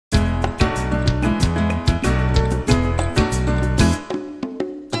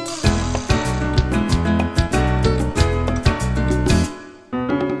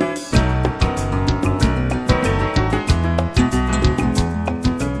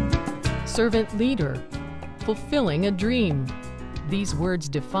servant leader, fulfilling a dream. These words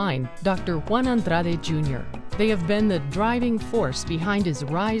define Dr. Juan Andrade Jr. They have been the driving force behind his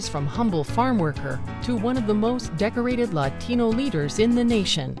rise from humble farm worker to one of the most decorated Latino leaders in the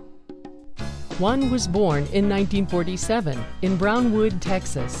nation. Juan was born in 1947 in Brownwood,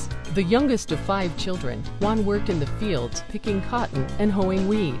 Texas. The youngest of 5 children, Juan worked in the fields picking cotton and hoeing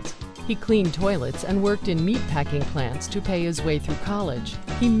weeds. He cleaned toilets and worked in meatpacking plants to pay his way through college.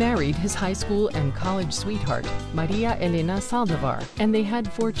 He married his high school and college sweetheart, Maria Elena Saldivar, and they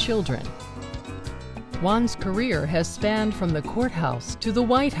had 4 children. Juan's career has spanned from the courthouse to the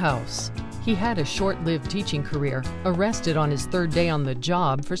White House. He had a short-lived teaching career, arrested on his 3rd day on the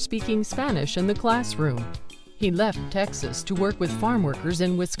job for speaking Spanish in the classroom. He left Texas to work with farm workers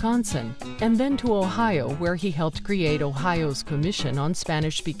in Wisconsin, and then to Ohio, where he helped create Ohio's Commission on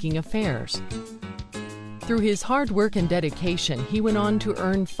Spanish-Speaking Affairs. Through his hard work and dedication, he went on to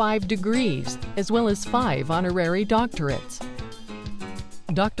earn 5 degrees, as well as 5 honorary doctorates.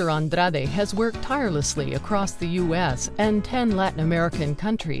 Dr. Andrade has worked tirelessly across the U.S. and 10 Latin American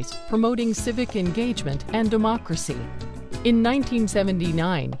countries, promoting civic engagement and democracy. In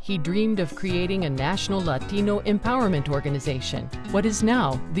 1979, he dreamed of creating a national Latino empowerment organization, what is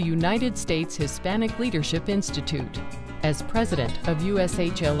now the United States Hispanic Leadership Institute. As president of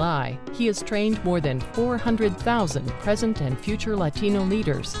USHLI, he has trained more than 400,000 present and future Latino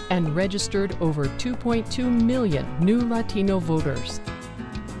leaders and registered over 2.2 million new Latino voters.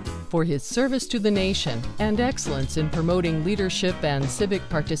 For his service to the nation and excellence in promoting leadership and civic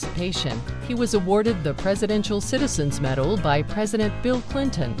participation, he was awarded the Presidential Citizens Medal by President Bill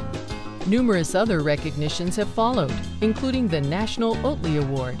Clinton. Numerous other recognitions have followed, including the National Otley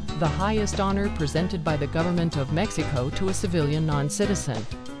Award, the highest honor presented by the government of Mexico to a civilian non-citizen.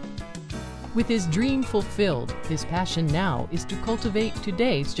 With his dream fulfilled, his passion now is to cultivate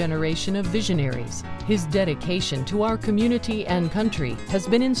today's generation of visionaries. His dedication to our community and country has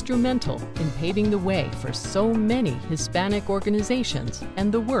been instrumental in paving the way for so many Hispanic organizations and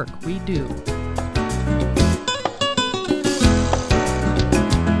the work we do.